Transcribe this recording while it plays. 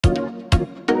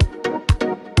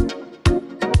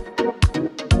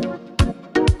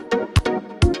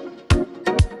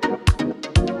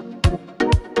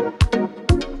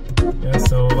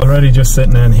actually just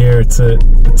sitting in here. It's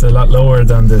a lot lower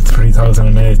than the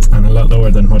 3008 and a lot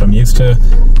lower than what I'm used to,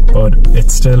 but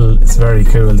it's very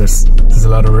cool. There's a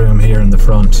lot of room here in the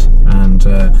front, and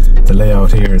the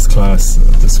layout here is class.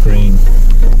 The screen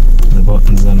and the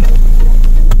buttons, and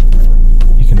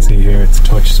you can see here it's a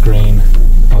touch screen,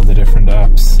 all the different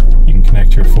apps. You can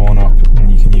connect your phone up and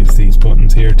you can use these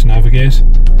buttons here to navigate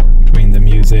between the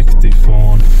music, the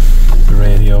phone, the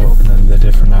radio, and then the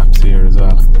different apps here as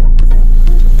well.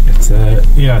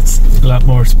 It's a lot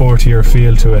more sportier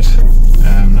feel to it.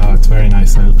 No, it's very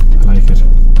nice. I like it.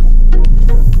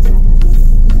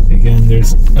 Again,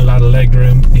 there's a lot of leg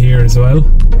room here as well,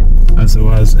 as there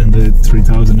was in the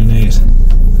 3008,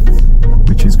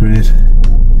 which is great.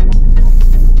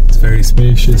 It's very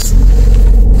spacious.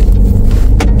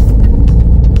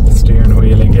 The steering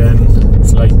wheel again,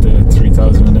 it's like the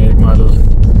 3008 model.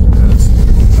 It has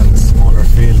a smaller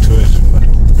feel to it, but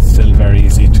still very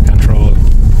easy to control.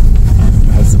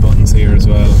 It has the buttons here as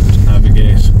well to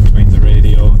navigate between the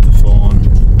radio, the phone,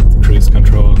 the cruise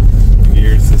control, the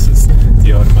gears. This is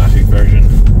the automatic version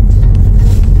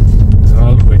as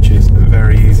well, which is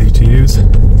very easy to use.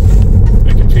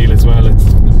 I can feel as well, it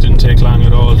didn't take long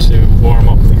at all to warm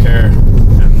up the car.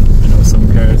 I know some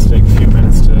cars take a few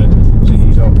minutes to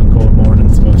heat up in cold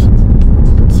mornings, but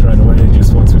straight away,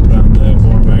 just once we put on the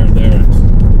warm air there,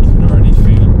 you can already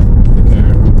feel the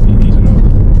car being heated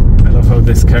up. I love how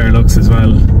this car looks as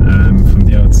well, from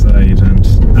the outside and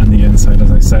the inside.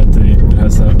 As I said, it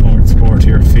has that more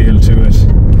sportier feel to it.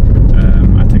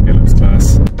 I think it looks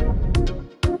class.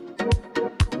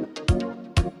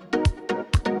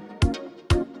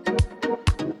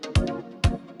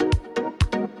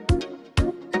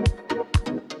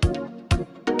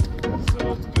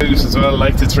 As well,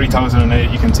 like the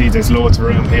 3008, you can see there's loads of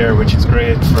room here, which is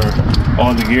great for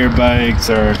all the gear bags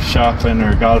or shopping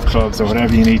or golf clubs or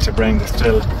whatever you need to bring. There's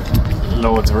still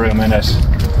loads of room in it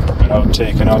without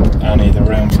taking up any of the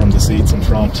room from the seats in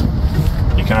front.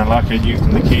 You can unlock it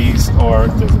using the keys, or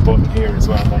there's a button here as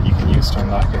well that you can use to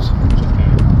unlock it.